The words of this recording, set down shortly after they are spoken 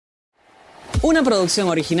una producción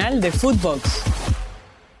original de Footbox.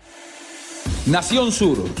 Nación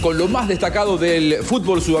Sur, con lo más destacado del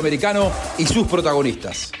fútbol sudamericano y sus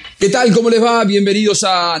protagonistas. ¿Qué tal? ¿Cómo les va? Bienvenidos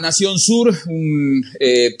a Nación Sur, un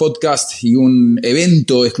podcast y un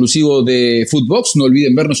evento exclusivo de Footbox. No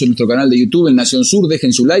olviden vernos en nuestro canal de YouTube en Nación Sur,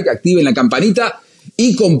 dejen su like, activen la campanita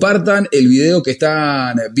y compartan el video que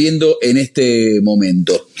están viendo en este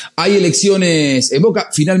momento. Hay elecciones en Boca,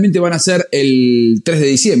 finalmente van a ser el 3 de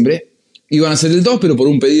diciembre, iban a ser el 2, pero por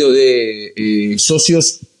un pedido de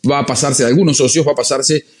socios va a pasarse, de algunos socios va a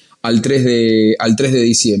pasarse al 3 de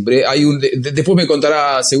diciembre. Después me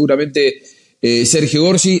contará seguramente Sergio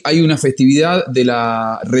Gorsi, hay una festividad de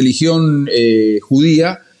la religión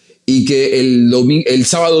judía y que el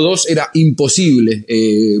sábado 2 era imposible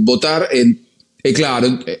votar en...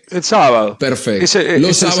 claro. El sábado. Perfecto.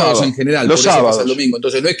 Los sábados sábado. en general, los por eso sábados. pasa el domingo.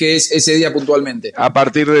 Entonces no es que es ese día puntualmente. A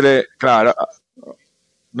partir de... Claro.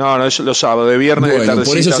 No, es los sábados, de viernes de tardecita.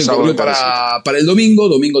 Por eso se corrió para el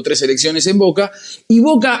domingo 3 elecciones en Boca, y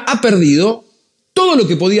Boca ha perdido todo lo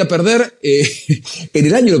que podía perder en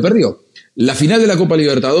el año, lo perdió. La final de la Copa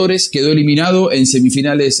Libertadores, quedó eliminado en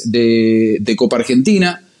semifinales de Copa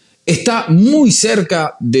Argentina, está muy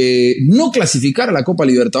cerca de no clasificar a la Copa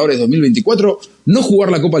Libertadores 2024, no jugar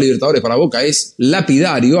la Copa Libertadores para Boca es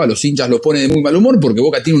lapidario, a los hinchas los pone de muy mal humor porque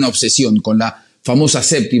Boca tiene una obsesión con la famosa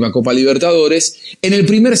séptima Copa Libertadores. En el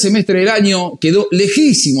primer semestre del año quedó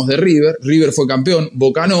lejísimos de River fue campeón,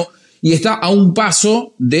 Boca no, y está a un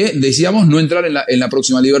paso de, decíamos, no entrar en la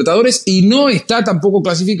próxima Libertadores, y no está tampoco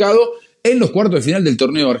clasificado en los cuartos de final del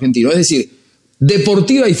torneo argentino. Es decir,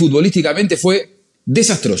 deportiva y futbolísticamente fue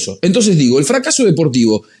desastroso. Entonces digo, el fracaso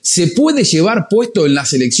deportivo se puede llevar puesto en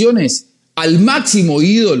las elecciones al máximo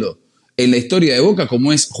ídolo en la historia de Boca,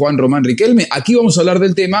 como es Juan Román Riquelme. Aquí vamos a hablar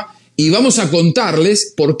del tema y vamos a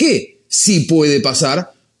contarles por qué sí puede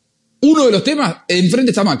pasar. Uno de los temas,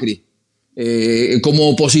 enfrente está Macri, como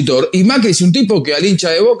opositor. Y Macri es un tipo que al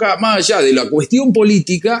hincha de Boca, más allá de la cuestión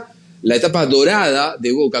política, la etapa dorada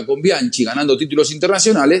de Boca con Bianchi ganando títulos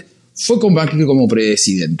internacionales, fue con Macri como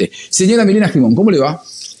presidente. Señora Milena Gimón, ¿cómo le va?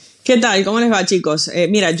 ¿Qué tal? ¿Cómo les va, chicos?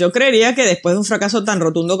 Mira, yo creería que después de un fracaso tan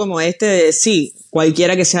rotundo como este, sí,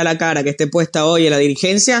 cualquiera que sea la cara que esté puesta hoy en la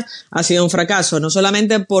dirigencia, ha sido un fracaso, no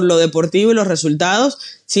solamente por lo deportivo y los resultados,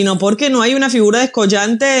 sino porque no hay una figura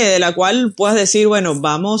descollante de la cual puedas decir, bueno,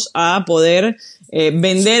 vamos a poder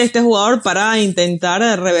vender este jugador para intentar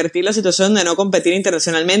revertir la situación de no competir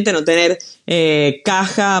internacionalmente, no tener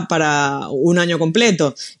caja para un año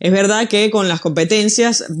completo. Es verdad que con las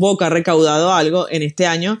competencias Boca ha recaudado algo en este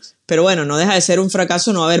año, pero bueno, no deja de ser un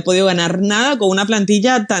fracaso no haber podido ganar nada con una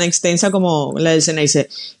plantilla tan extensa como la del Ceneice.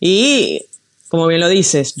 Y como bien lo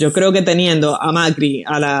dices, yo creo que teniendo a Macri,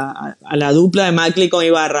 a la dupla de Macri con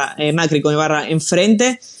Ibarra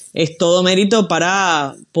enfrente, es todo mérito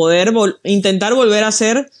para poder intentar volver a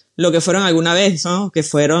ser lo que fueron alguna vez, ¿no? Que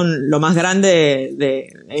fueron lo más grande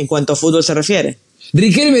en cuanto a fútbol se refiere.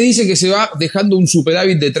 Riquelme dice que se va dejando un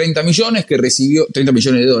superávit de 30 millones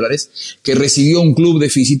de dólares, que recibió un club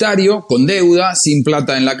deficitario, con deuda, sin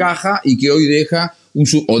plata en la caja, y que hoy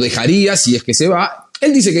dejaría, si es que se va.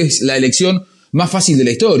 Él dice que es la elección más fácil de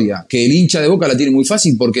la historia, que el hincha de Boca la tiene muy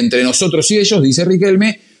fácil, porque entre nosotros y ellos, dice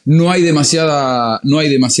Riquelme, no hay demasiada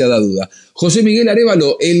duda. José Miguel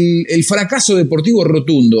Arévalo, el fracaso deportivo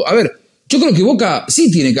rotundo. A ver, yo creo que Boca sí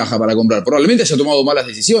tiene caja para comprar. Probablemente haya tomado malas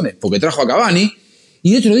decisiones, porque trajo a Cavani.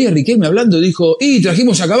 Y el otro día Riquelme hablando dijo,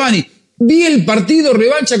 trajimos a Cavani. Vi el partido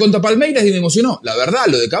revancha contra Palmeiras y me emocionó. La verdad,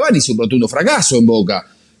 lo de Cavani es un rotundo fracaso en Boca.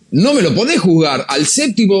 No me lo podés juzgar al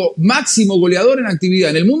séptimo máximo goleador en actividad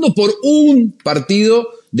en el mundo por un partido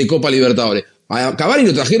de Copa Libertadores. A Cavani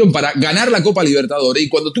lo trajeron para ganar la Copa Libertadores y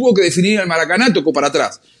cuando tuvo que definir el Maracaná tocó para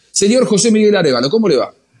atrás. Señor José Miguel Arévalo, ¿cómo le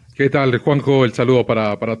va? ¿Qué tal, Juanjo? El saludo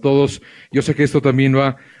para todos. Yo sé que esto también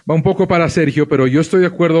va un poco para Sergio, pero yo estoy de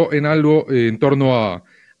acuerdo en algo en torno a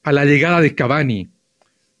la llegada de Cavani.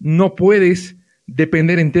 No puedes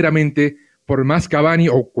depender enteramente, por más Cavani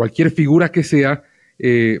o cualquier figura que sea,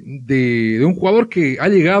 de un jugador que ha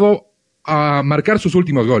llegado a marcar sus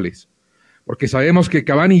últimos goles. Porque sabemos que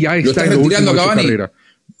Cavani ya está en lo último de su carrera.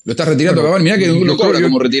 ¿Lo estás retirando a Cavani? Mirá que no cobra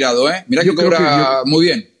como retirado, ¿eh? Mirá que cobra muy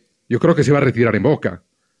bien. Yo creo que se va a retirar en Boca.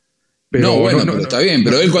 Pero, pero está bien.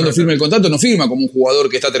 Pero él cuando firma el contrato no firma como un jugador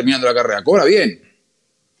que está terminando la carrera. Cobra bien.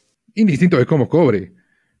 Indistinto de cómo cobre.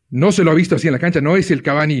 No se lo ha visto así en la cancha. No es el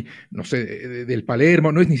Cavani, no sé, del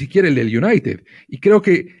Palermo. No es ni siquiera el del United. Y creo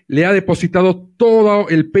que le ha depositado todo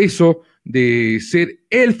el peso de ser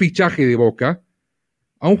el fichaje de Boca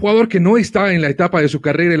a un jugador que no está en la etapa de su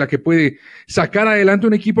carrera en la que puede sacar adelante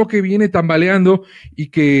un equipo que viene tambaleando y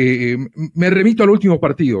que me remito al último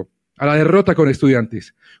partido. a la derrota con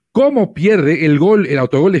Estudiantes. ¿Cómo pierde el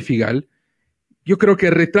autogol de Figal? Yo creo que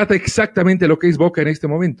retrata exactamente lo que es Boca en este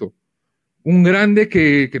momento. Un grande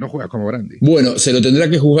que no juega como grande. Bueno, se lo tendrá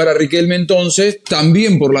que juzgar a Riquelme entonces,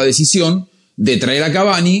 también por la decisión de traer a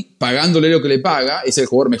Cavani, pagándole lo que le paga. Es el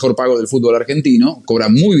jugador mejor pago del fútbol argentino, cobra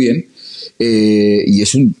muy bien, y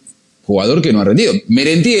es un jugador que no ha rendido.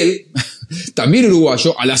 Merentiel, también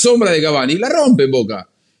uruguayo, a la sombra de Cavani, la rompe en Boca.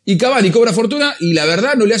 Y Cavani cobra fortuna y la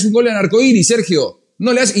verdad no le hace un gol en Arcoíris, Sergio.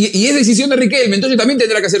 No le hace, y es decisión de Riquelme, entonces también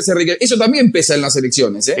tendrá que hacerse Riquelme. Eso también pesa en las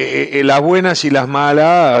elecciones. Las buenas y las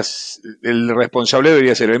malas, el responsable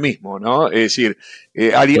debería ser el mismo, ¿no? Es decir,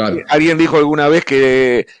 alguien dijo alguna vez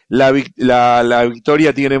que la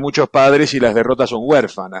victoria tiene muchos padres y las derrotas son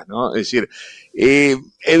huérfanas, ¿no? Es decir,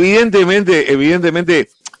 evidentemente,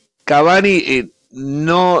 Cavani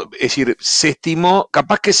no, es decir, se estimó,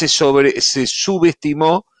 capaz que se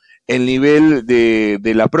subestimó el nivel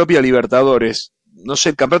de la propia Libertadores. No sé,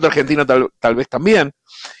 el campeonato argentino tal vez también,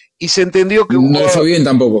 y se entendió que no le fue bien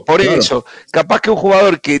tampoco. Por eso, capaz que un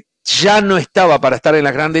jugador que ya no estaba para estar en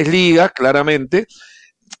las grandes ligas, claramente,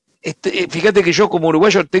 fíjate que yo como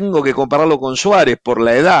uruguayo tengo que compararlo con Suárez por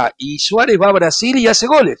la edad, y Suárez va a Brasil y hace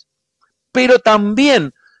goles, pero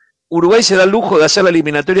también Uruguay se da el lujo de hacer la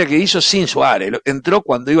eliminatoria que hizo sin Suárez, entró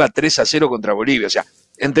cuando iba 3-0 contra Bolivia, o sea,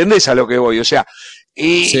 ¿entendés a lo que voy? O sea,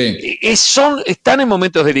 sí. Están en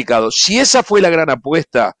momentos delicados. Si esa fue la gran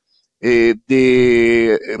apuesta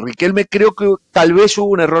de Riquelme, creo que tal vez hubo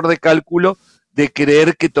un error de cálculo de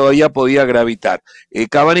creer que todavía podía gravitar.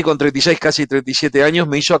 Cavani con 36, casi 37 años,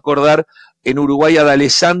 me hizo acordar en Uruguay a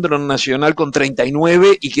D'Alessandro en Nacional con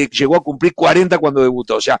 39 y que llegó a cumplir 40 cuando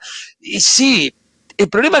debutó. O sea, y sí, el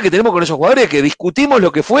problema que tenemos con esos jugadores es que discutimos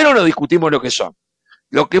lo que fueron o discutimos lo que son.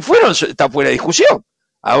 Lo que fueron está fuera de discusión.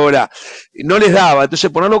 Ahora, no les daba,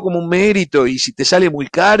 entonces ponerlo como un mérito y si te sale muy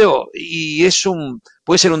caro, y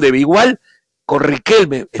puede ser un debe. Igual con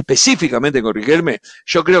Riquelme, específicamente con Riquelme,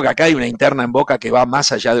 yo creo que acá hay una interna en Boca que va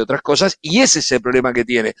más allá de otras cosas, y ese es el problema que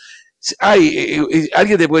tiene.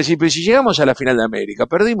 Alguien te puede decir, pero si llegamos a la final de América,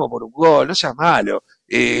 perdimos por un gol, no seas malo,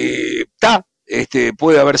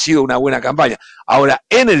 puede haber sido una buena campaña. Ahora,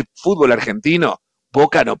 en el fútbol argentino,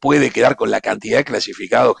 Boca no puede quedar con la cantidad de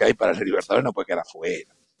clasificados que hay para el Libertadores, no puede quedar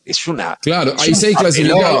afuera. Claro, hay 6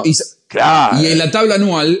 clasificados. Claro. Y en la tabla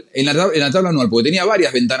anual, porque tenía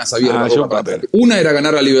varias ventanas abiertas. Una era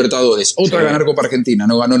ganar la Libertadores, otra ganar Copa Argentina,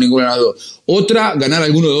 no ganó ninguna de las dos. Otra, ganar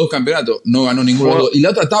alguno de los 2 campeonatos, no ganó ninguno de los dos. Y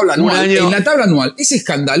la otra tabla anual, en la tabla anual, es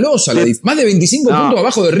escandalosa. Más de 25 puntos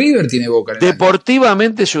abajo de River tiene Boca.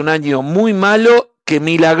 Deportivamente es un año muy malo, que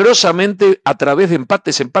milagrosamente a través de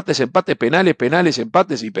empates, penales,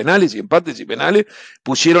 empates y penales,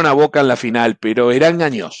 pusieron a Boca en la final, pero era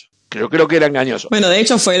engañoso. Creo que era engañoso. Bueno, de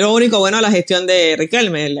hecho fue lo único bueno a la gestión de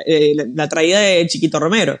Riquelme, la traída de Chiquito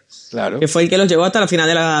Romero, claro, que fue el que los llevó hasta la final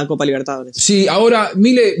de la Copa Libertadores. Sí, ahora,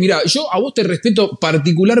 Mile, mira, yo a vos te respeto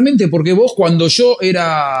particularmente porque vos cuando yo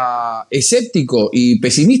era escéptico y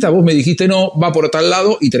pesimista, vos me dijiste no, va por tal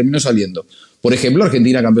lado y terminó saliendo. Por ejemplo,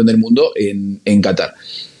 Argentina campeón del mundo en Qatar.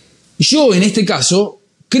 Yo, en este caso,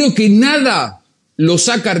 creo que nada lo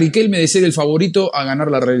saca a Riquelme de ser el favorito a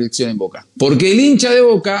ganar la reelección en Boca. Porque el hincha de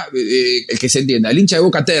Boca, el que se entienda, el hincha de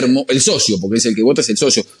Boca termo, el socio, porque es el que vota, es el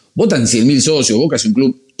socio, votan 100.000 socios, Boca es un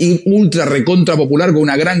club ultra recontra popular con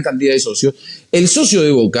una gran cantidad de socios, el socio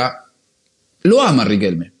de Boca lo ama a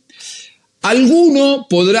Riquelme. Alguno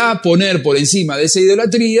podrá poner por encima de esa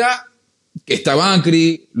idolatría que está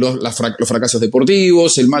Macri, los fracasos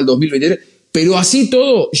deportivos, el mal 2023, pero así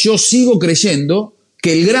todo yo sigo creyendo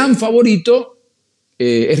que el gran favorito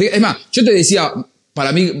es más, yo te decía,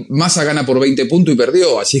 para mí Massa gana por 20 puntos y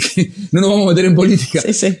perdió, así que no nos vamos a meter en política.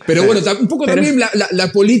 Sí. Pero bueno, un poco también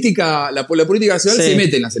la política nacional se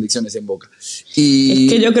mete en las elecciones en Boca. Es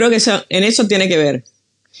que yo creo que en eso tiene que ver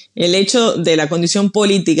el hecho de la condición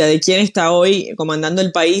política de quién está hoy comandando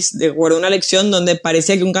el país de acuerdo a una elección donde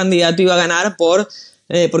parecía que un candidato iba a ganar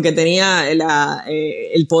porque tenía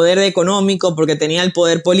el poder económico, porque tenía el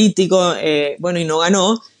poder político, y no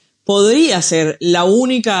ganó. Podría ser la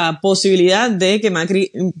única posibilidad de que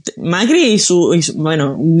Macri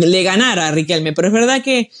le ganara a Riquelme, pero es verdad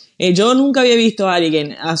que yo nunca había visto a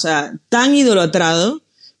alguien, tan idolatrado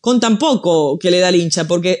con tan poco que le da al hincha,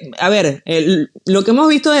 porque, a ver, lo que hemos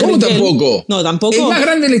visto de ¿Cómo Riquelme... tampoco? No, tampoco. Es más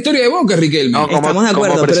grande en la historia de Boca, Riquelme. No, estamos de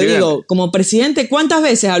acuerdo, pero digo, como presidente, ¿cuántas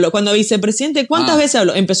veces habló? Cuando vicepresidente, ¿cuántas veces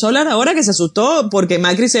habló? Empezó a hablar ahora que se asustó porque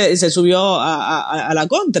Macri se subió a la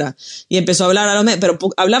contra y empezó a hablar a los medios, pero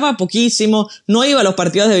hablaba poquísimo, no iba a los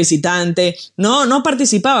partidos de visitante, no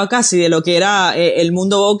participaba casi de lo que era el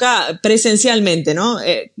mundo Boca presencialmente, ¿no?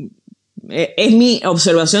 es mi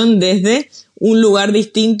observación desde un lugar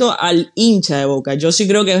distinto al hincha de Boca. Yo sí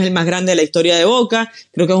creo que es el más grande de la historia de Boca,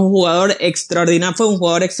 creo que es un jugador extraordinario, fue un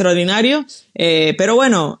jugador extraordinario, pero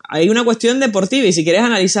bueno, hay una cuestión deportiva y si quieres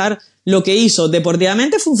analizar lo que hizo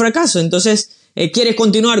deportivamente fue un fracaso, entonces quieres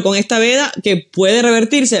continuar con esta veda que puede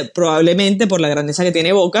revertirse probablemente por la grandeza que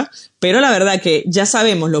tiene Boca, pero la verdad que ya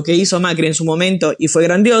sabemos lo que hizo Macri en su momento y fue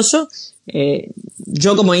grandioso.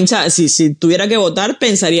 Yo como hincha, si tuviera que votar,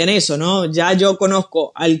 pensaría en eso, ¿no? Ya yo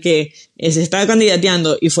conozco al que se está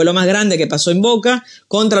candidateando y fue lo más grande que pasó en Boca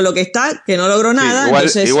contra lo que está, que no logró nada. Igual,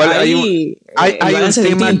 entonces igual ahí hay un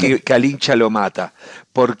tema que al hincha lo mata,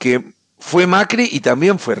 porque fue Macri y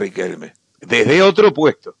también fue Riquelme, desde otro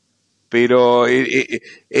puesto. Pero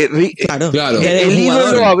claro, el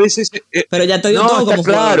ídolo a veces pero ya te dio no, todo está como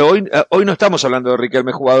claro, jugador. hoy no estamos hablando de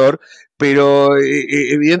Riquelme jugador, pero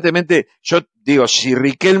evidentemente yo digo, si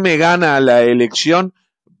Riquelme gana la elección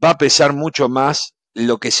va a pesar mucho más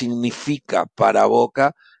lo que significa para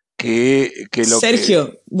Boca que lo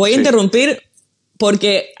Sergio, voy a interrumpir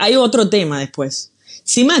porque hay otro tema después.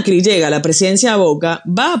 Si Macri llega a la presidencia de Boca,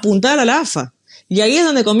 va a apuntar a la AFA y ahí es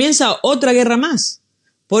donde comienza otra guerra más.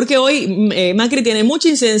 Porque hoy Macri tiene mucha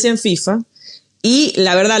incidencia en FIFA y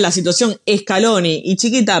la verdad la situación Scaloni y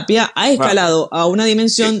Chiquitapia ha escalado a una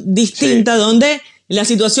dimensión distinta donde la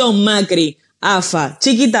situación Macri, AFA,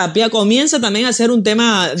 Chiquitapia comienza también a ser un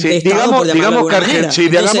tema de Estado, digamos que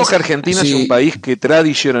Entonces, Argentina es un país que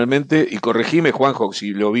tradicionalmente, y corregime Juanjo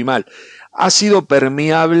si lo vi mal, ha sido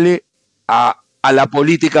permeable a la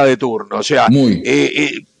política de turno. O sea,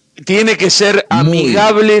 tiene que ser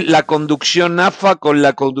amigable la conducción AFA con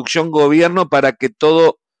la conducción gobierno para que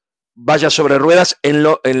todo vaya sobre ruedas en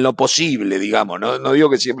lo posible, digamos, no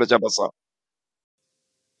digo que siempre haya pasado.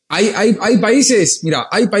 Hay países, mira,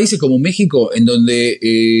 hay países como México en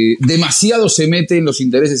donde demasiado se meten los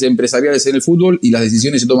intereses empresariales en el fútbol y las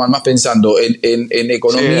decisiones se toman más pensando en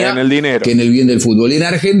economía en el dinero, que en el bien del fútbol. Y en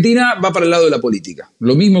Argentina va para el lado de la política.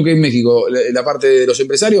 Lo mismo que en México, la parte de los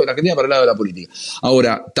empresarios, en Argentina para el lado de la política.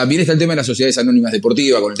 Ahora, también está el tema de las sociedades anónimas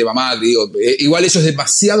deportivas, con el tema Macri. Igual eso es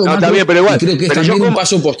demasiado macro, está bien, pero igual, y creo que es también un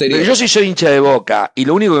paso posterior. Pero yo sí soy hincha de Boca y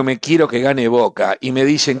lo único que me quiero que gane Boca y me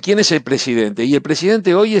dicen, ¿quién es el presidente? Y el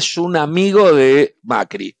presidente hoy es un amigo de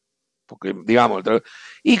Macri, porque digamos,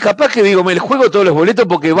 y capaz que digo, me juego todos los boletos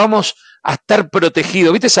porque vamos a estar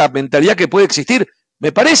protegidos, ¿viste esa mentalidad que puede existir?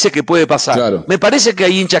 Me parece que puede pasar, claro. Me parece que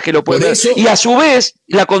hay hinchas que lo pueden ver, y a su vez,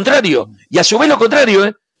 lo contrario,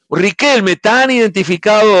 Riquelme, tan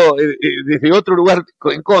identificado desde otro lugar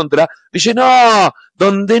en contra, dice, no,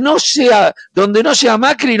 donde no sea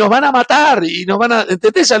Macri nos van a matar y nos van a,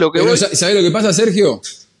 ¿entendés a lo que voy? ¿Sabés lo que pasa, Sergio?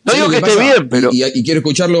 No digo que esté bien, pero... Y quiero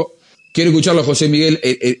escucharlo a José Miguel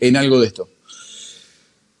en algo de esto.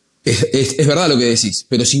 Es verdad lo que decís,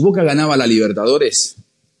 pero si Boca ganaba la Libertadores,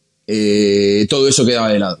 todo eso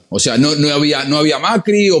quedaba de lado. O sea, no había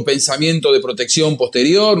Macri o pensamiento de protección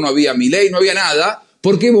posterior, no había Milei, no había nada,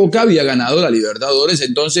 porque Boca había ganado la Libertadores.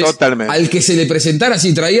 Entonces, totalmente. Al que se le presentara,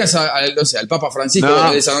 si traías al Papa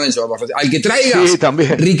Francisco de San Lorenzo, al que traigas,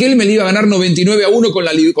 Riquelme le iba a ganar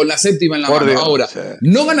 99-1 con la séptima en la mano. Ahora,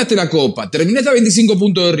 no ganaste la Copa, terminaste a 25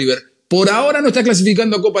 puntos de River, por ahora no está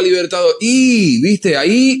clasificando a Copa Libertadores, y viste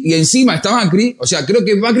ahí, y encima está Macri. O sea, creo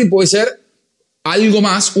que Macri puede ser algo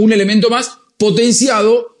más, un elemento más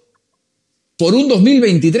potenciado por un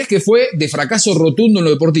 2023 que fue de fracaso rotundo en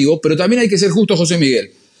lo deportivo, pero también hay que ser justo, José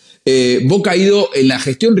Miguel. Boca ha ido en la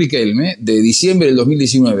gestión Riquelme de diciembre del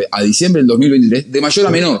 2019 a diciembre del 2023 de mayor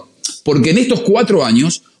a menor, porque en estos 4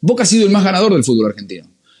 años Boca ha sido el más ganador del fútbol argentino.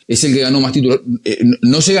 Es el que ganó más títulos.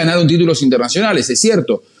 No se ganaron títulos internacionales, es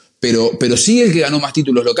cierto, pero sí el que ganó más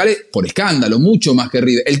títulos locales por escándalo, mucho más que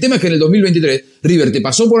River. El tema es que en el 2023 River te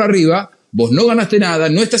pasó por arriba. Vos no ganaste nada,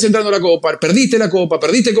 no estás entrando a la Copa, perdiste la Copa,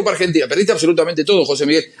 perdiste Copa Argentina, perdiste absolutamente todo, José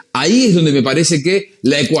Miguel. Ahí es donde me parece que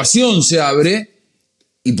la ecuación se abre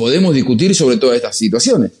y podemos discutir sobre todas estas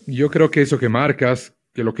situaciones. Yo creo que eso que marcas,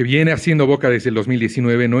 que lo que viene haciendo Boca desde el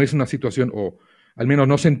 2019 no es una situación, o al menos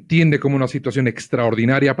no se entiende como una situación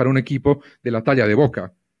extraordinaria para un equipo de la talla de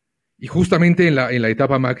Boca. Y justamente en la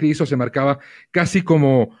etapa Macri eso se marcaba casi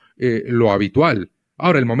como lo habitual.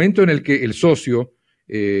 Ahora, el momento en el que el socio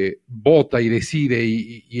vota y decide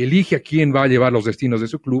y elige a quién va a llevar los destinos de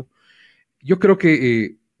su club, yo creo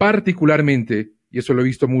que particularmente, y eso lo he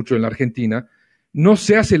visto mucho en la Argentina, no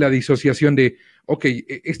se hace la disociación de, ok,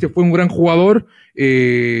 este fue un gran jugador,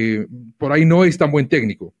 por ahí no es tan buen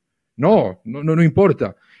técnico. No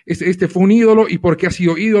importa. Este fue un ídolo y porque ha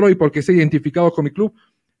sido ídolo y porque se ha identificado con mi club,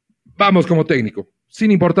 vamos como técnico,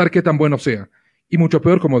 sin importar qué tan bueno sea. y mucho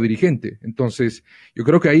peor como dirigente. Entonces, yo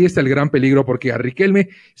creo que ahí está el gran peligro, porque a Riquelme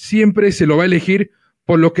siempre se lo va a elegir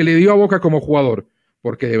por lo que le dio a Boca como jugador,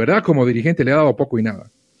 porque de verdad como dirigente le ha dado poco y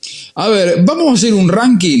nada. A ver, vamos a hacer un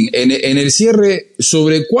ranking en el cierre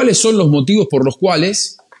sobre cuáles son los motivos por los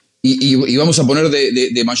cuales, y vamos a poner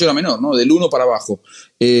de mayor a menor, ¿no? Del 1 para abajo.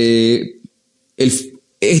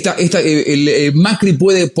 Macri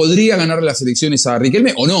podría ganar las elecciones a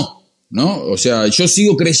Riquelme o no, ¿no? O sea, yo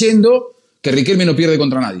sigo creyendo que Riquelme no pierde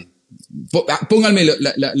contra nadie. Pónganme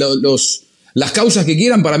las causas que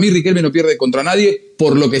quieran, para mí Riquelme no pierde contra nadie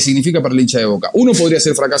por lo que significa para el hincha de Boca. Uno podría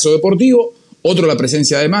ser fracaso deportivo, otro la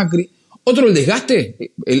presencia de Macri, otro el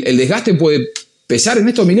desgaste. ¿El desgaste puede pesar en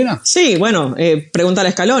esto, Milena? Sí, bueno, pregúntale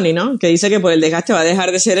a Scaloni, ¿no? Que dice que por el desgaste va a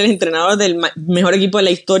dejar de ser el entrenador del mejor equipo de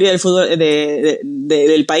la historia del fútbol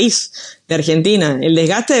del país, de Argentina. El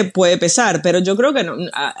desgaste puede pesar, pero yo creo que no,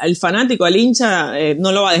 al fanático, al hincha,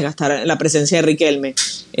 no lo va a desgastar la presencia de Riquelme.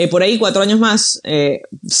 Por ahí 4 años más,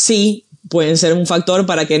 sí, pueden ser un factor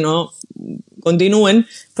para que no continúen,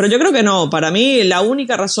 pero yo creo que no. Para mí la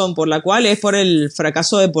única razón por la cual es por el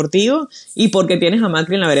fracaso deportivo y porque tienes a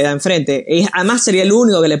Macri en la vereda enfrente. Además sería el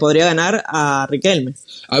único que le podría ganar a Riquelme.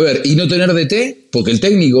 A ver, y no tener DT, porque el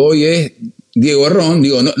técnico hoy es Diego Errón.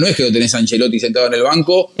 Digo, no es que lo tenés a Ancelotti sentado en el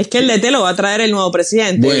banco. Es que el DT lo va a traer el nuevo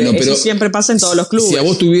presidente. Bueno, pero eso siempre pasa en todos los clubes. Si a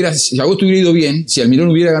vos te hubiera ido bien, si Almirón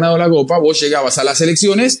hubiera ganado la Copa, vos llegabas a las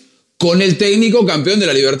elecciones con el técnico campeón de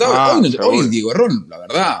la Libertadores. Hoy Diego Errón, la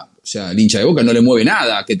verdad. O sea, el hincha de Boca no le mueve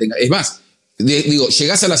nada. Es más,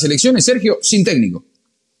 llegás a las elecciones, Sergio, sin técnico.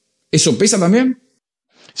 ¿Eso pesa también?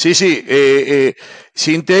 Sí,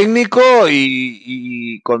 sin técnico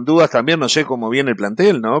y con dudas también, no sé cómo viene el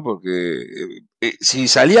plantel, ¿no? Porque si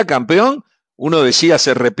salía campeón, uno decía,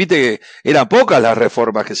 se repite que eran pocas las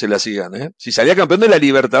reformas que se le hacían, ¿eh? Si salía campeón de la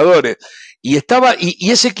Libertadores. Y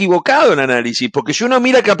es equivocado en análisis, porque si uno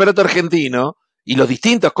mira el campeonato argentino y los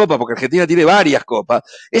distintos copas, porque Argentina tiene varias copas,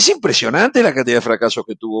 es impresionante la cantidad de fracasos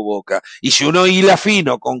que tuvo Boca. Y si uno hila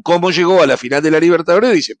fino con cómo llegó a la final de la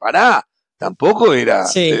Libertadores, dice, pará, tampoco era...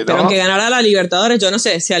 Sí, ¿no? pero aunque ganara la Libertadores, yo no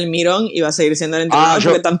sé si Almirón iba a seguir siendo el entrenador,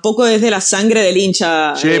 porque tampoco es de la sangre del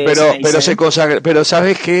hincha. Sí, pero se consagra. Pero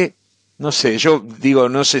 ¿sabes qué? No sé, yo digo,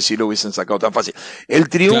 no sé si lo hubiesen sacado tan fácil. El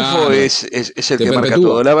triunfo claro, es el que marca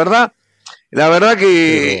todo. La verdad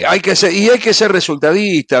que hay que ser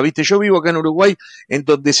resultadista, ¿viste? Yo vivo acá en Uruguay, en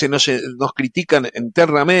donde nos critican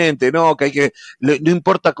internamente, ¿no? Que no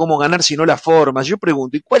importa cómo ganar, sino la forma. Yo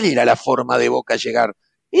pregunto, ¿y cuál era la forma de Boca llegar?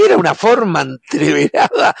 Era una forma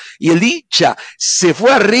entreverada y el hincha se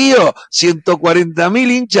fue a Río, 140.000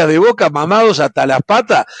 hinchas de Boca mamados hasta las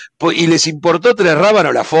patas y les importó 3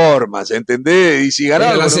 rábanos las formas, ¿entendés? Y si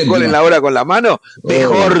ganaban con un gol en la hora con la mano,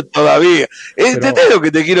 mejor todavía. ¿Entendés lo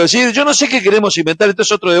que te quiero decir? Yo no sé qué queremos inventar, esto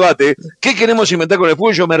es otro debate, ¿eh? ¿Qué queremos inventar con el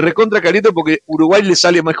fútbol? Yo me recontra caliento porque Uruguay le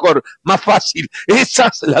sale mejor, más fácil. Esa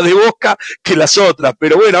es la de Boca que las otras,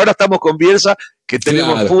 pero bueno, ahora estamos con Bielsa, que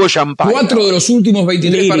tenemos fútbol champán. 4 de los últimos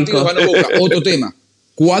 23 partidos ganó Boca. Otro tema.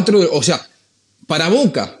 O sea, para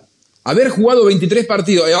Boca, haber jugado 23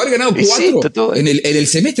 partidos y haber ganado 4 en el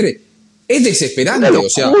semestre es desesperante. O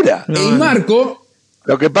sea, el marco.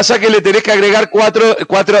 Lo que pasa es que le tenés que agregar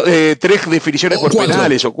 3 definiciones por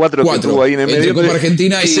penales o 4 que tuvo ahí en el medio. Copa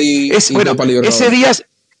Argentina y Copa Libertadores. Ese día,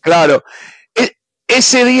 claro.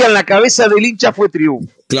 Ese día en la cabeza del hincha fue triunfo.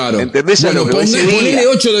 Claro. ¿Entendés? Bueno, ponele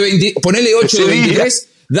 8 de 23,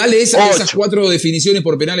 dale esas 4 definiciones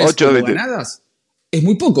por penales ganadas. Es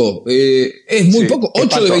muy poco. Es muy poco.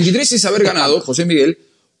 8 de 23 es haber ganado, José Miguel,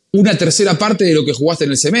 una tercera parte de lo que jugaste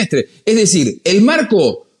en el semestre. Es decir, el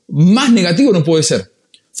marco más negativo no puede ser.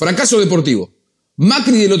 Fracaso deportivo.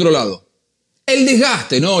 Macri del otro lado. El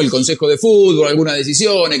desgaste, ¿no? El consejo de fútbol, algunas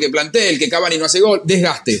decisiones, que plantel, que Cavani no hace gol.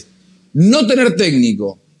 Desgaste. No tener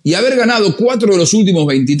técnico y haber ganado 4 de los últimos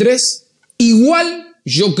 23, igual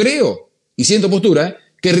yo creo, y siento postura,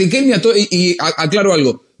 que Riquelme, y aclaro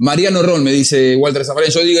algo, Mariano Ron, me dice Walter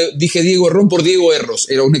Zafarén, yo dije Diego Ron por Diego Erros,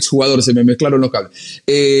 era un exjugador, se me mezclaron los cables.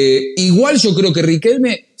 Igual yo creo que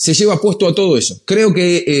Riquelme se lleva puesto a todo eso. Creo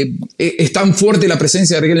que es tan fuerte la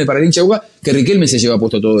presencia de Riquelme para el hincha de Boca que Riquelme se lleva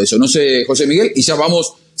puesto a todo eso. No sé, José Miguel, y ya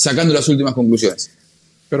vamos sacando las últimas conclusiones.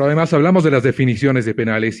 Pero además hablamos de las definiciones de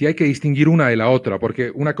penales y hay que distinguir una de la otra, porque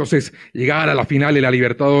una cosa es llegar a la final de la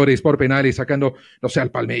Libertadores por penales sacando, no sé,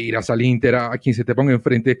 al Palmeiras, al Inter, a quien se te ponga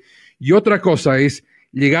enfrente, y otra cosa es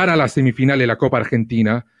llegar a la semifinal de la Copa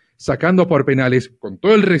Argentina sacando por penales con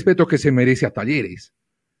todo el respeto que se merece a Talleres,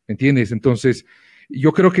 ¿entiendes? Entonces,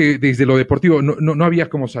 yo creo que desde lo deportivo no había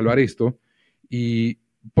cómo salvar esto, y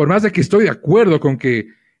por más de que estoy de acuerdo con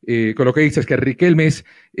lo que dices, que Riquelme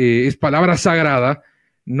es palabra sagrada,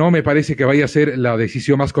 no me parece que vaya a ser la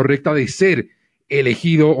decisión más correcta de ser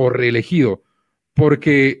elegido o reelegido,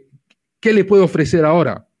 porque ¿qué le puede ofrecer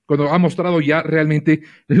ahora? Cuando ha mostrado ya realmente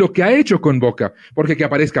lo que ha hecho con Boca, porque que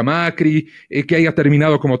aparezca Macri, que haya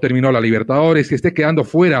terminado como terminó la Libertadores, que esté quedando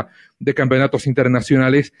fuera de campeonatos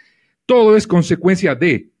internacionales, todo es consecuencia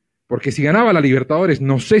de, porque si ganaba la Libertadores,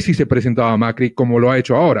 no sé si se presentaba Macri como lo ha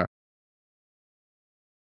hecho ahora.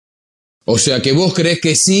 O sea que vos creés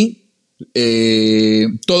que sí,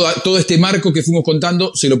 todo este marco que fuimos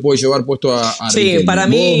contando se lo puede llevar puesto a Sí, Riquelme. para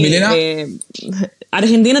 ¿Vos, mí, Milena?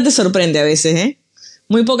 Argentina te sorprende a veces, ¿eh?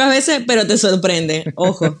 Muy pocas veces, pero te sorprende.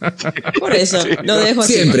 Ojo. Por eso, lo dejo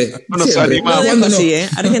así. Siempre. No nos siempre. animamos. Lo dejo así, ¿eh?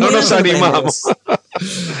 Argentina No nos sorprende. animamos.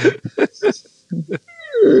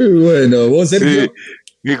 Bueno, vos, Sergio. Sí.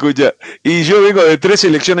 Escucha, y yo vengo de 3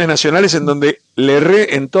 selecciones nacionales en donde le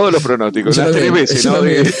erré en todos los pronósticos, Yo las también, 3 veces, yo ¿no?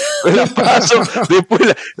 también. La paso, después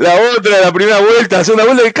la otra, la primera vuelta, la segunda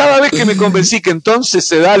vuelta, y cada vez que me convencí que entonces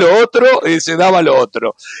se da lo otro, se daba lo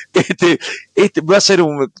otro. Va a ser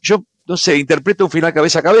yo no sé, interpreto un final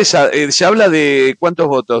cabeza a cabeza. Se habla de ¿cuántos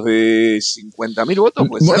votos? ¿De 50.000 votos?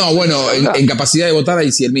 No, bueno, en capacidad de votar hay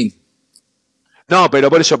 100.000. No, pero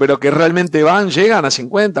por eso, pero que realmente llegan a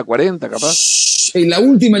 50, 40, capaz. En la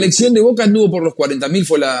última elección de Boca anduvo por los 40.000,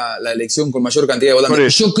 fue la elección con mayor cantidad de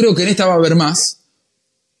votantes. Yo creo que en esta va a haber más,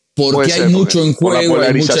 porque hay mucho en juego,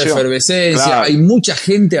 hay mucha efervescencia, claro. Hay mucha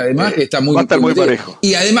gente además que está muy... Va a estar muy parejo.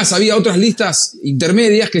 Y además había otras listas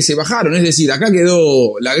intermedias que se bajaron, es decir, acá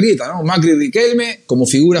quedó la grieta, ¿no? Macri y Riquelme como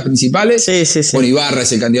figuras principales. Sí. Bueno, Ibarra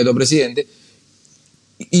es el candidato a presidente.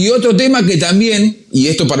 Y otro tema que también, y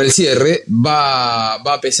esto para el cierre, va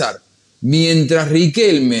a pesar. Mientras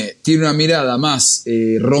Riquelme tiene una mirada más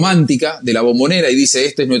romántica de la Bombonera y dice,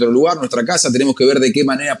 este es nuestro lugar, nuestra casa, tenemos que ver de qué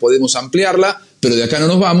manera podemos ampliarla, pero de acá no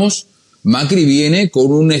nos vamos, Macri viene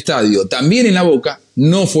con un estadio también en la Boca,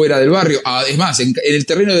 no fuera del barrio, es más, en el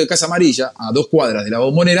terreno de Casa Amarilla, a 2 cuadras de la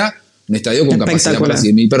Bombonera, un estadio con capacidad para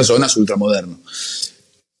 100.000 personas, ultramoderno.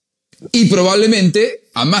 Y probablemente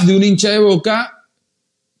a más de un hincha de Boca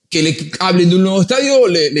que le hablen de un nuevo estadio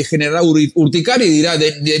le generará urticaria y dirá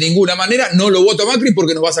de ninguna manera no lo voto a Macri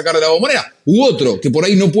porque nos va a sacar de la Bombonera. U otro que por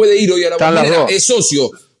ahí no puede ir hoy a la Bombonera, es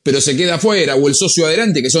socio pero se queda afuera, o el socio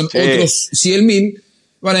adelante que son otros 100.000,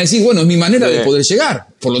 van a decir, bueno, es mi manera de poder llegar,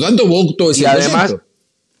 por lo tanto voto ese proyecto.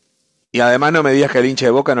 Y además no me digas que al hincha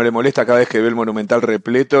de Boca no le molesta cada vez que ve el Monumental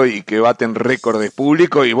repleto y que baten récords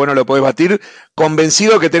públicos y bueno, lo podés batir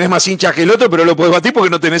convencido que tenés más hinchas que el otro, pero lo podés batir porque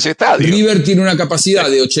no tenés estadio. River tiene una capacidad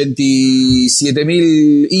de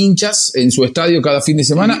 87.000 hinchas en su estadio cada fin de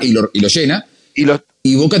semana y lo llena.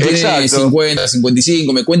 Y Boca tiene 50,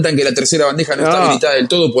 55. Me cuentan que la tercera bandeja no está habilitada del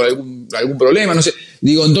todo por algún problema, no sé.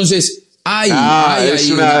 Digo, entonces... Hay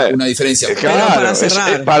una diferencia. Claro, para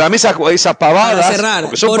cerrar. Para mí esas pavadas. Para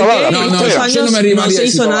cerrar. Son pavadas. Estos años no se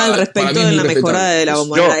hizo nada al respecto de la mejora de la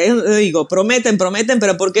Bombonera. Digo, prometen, pero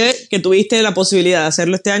 ¿por qué que tuviste la posibilidad de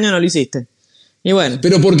hacerlo este año no lo hiciste? Y bueno.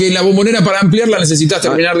 Pero porque en la Bombonera para ampliarla necesitas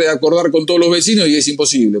terminar de acordar con todos los vecinos y es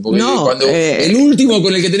imposible. Porque cuando el último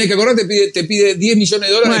con el que tenés que acordar te pide $10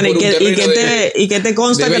 millones por un terreno y que te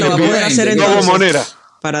consta que lo va a poder hacer entonces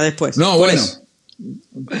para después. No, bueno.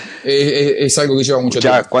 Es algo que lleva mucho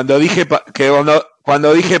tiempo. Cuando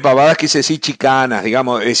dije pavadas quise decir chicanas,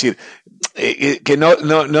 digamos, es decir, que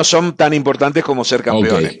no son tan importantes como ser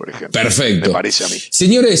campeones, por ejemplo. Perfecto. Me parece a mí.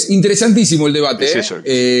 Señores, interesantísimo el debate. Es eso.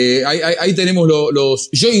 Ahí tenemos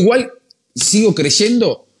Yo igual sigo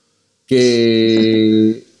creyendo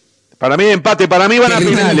que... Para mí empate, para mí van a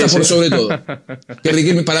finales. Está por sobre todo.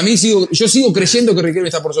 Yo sigo creyendo que Riquelme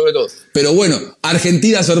está por sobre todo. Pero bueno,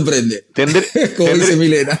 Argentina sorprende. Como dice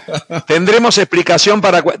Milena. Tendremos una explicación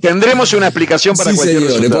para cualquier señores,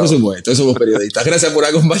 resultado. Por supuesto, somos periodistas. Gracias por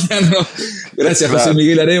acompañarnos. Gracias, José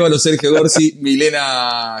Miguel Arévalo, Sergio Gorsi,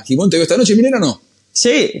 Milena Gimón. ¿Te veo esta noche, Milena, o no?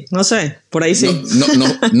 Sí, no sé, por ahí sí.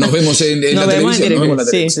 Nos vemos en la televisión. Nos vemos en la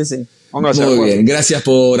televisión. Sí. Muy bien, gracias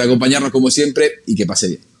por acompañarnos como siempre y que pase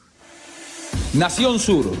bien. Nación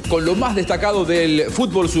Sur, con lo más destacado del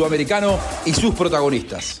fútbol sudamericano y sus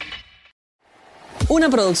protagonistas. Una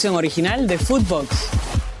producción original de Footbox.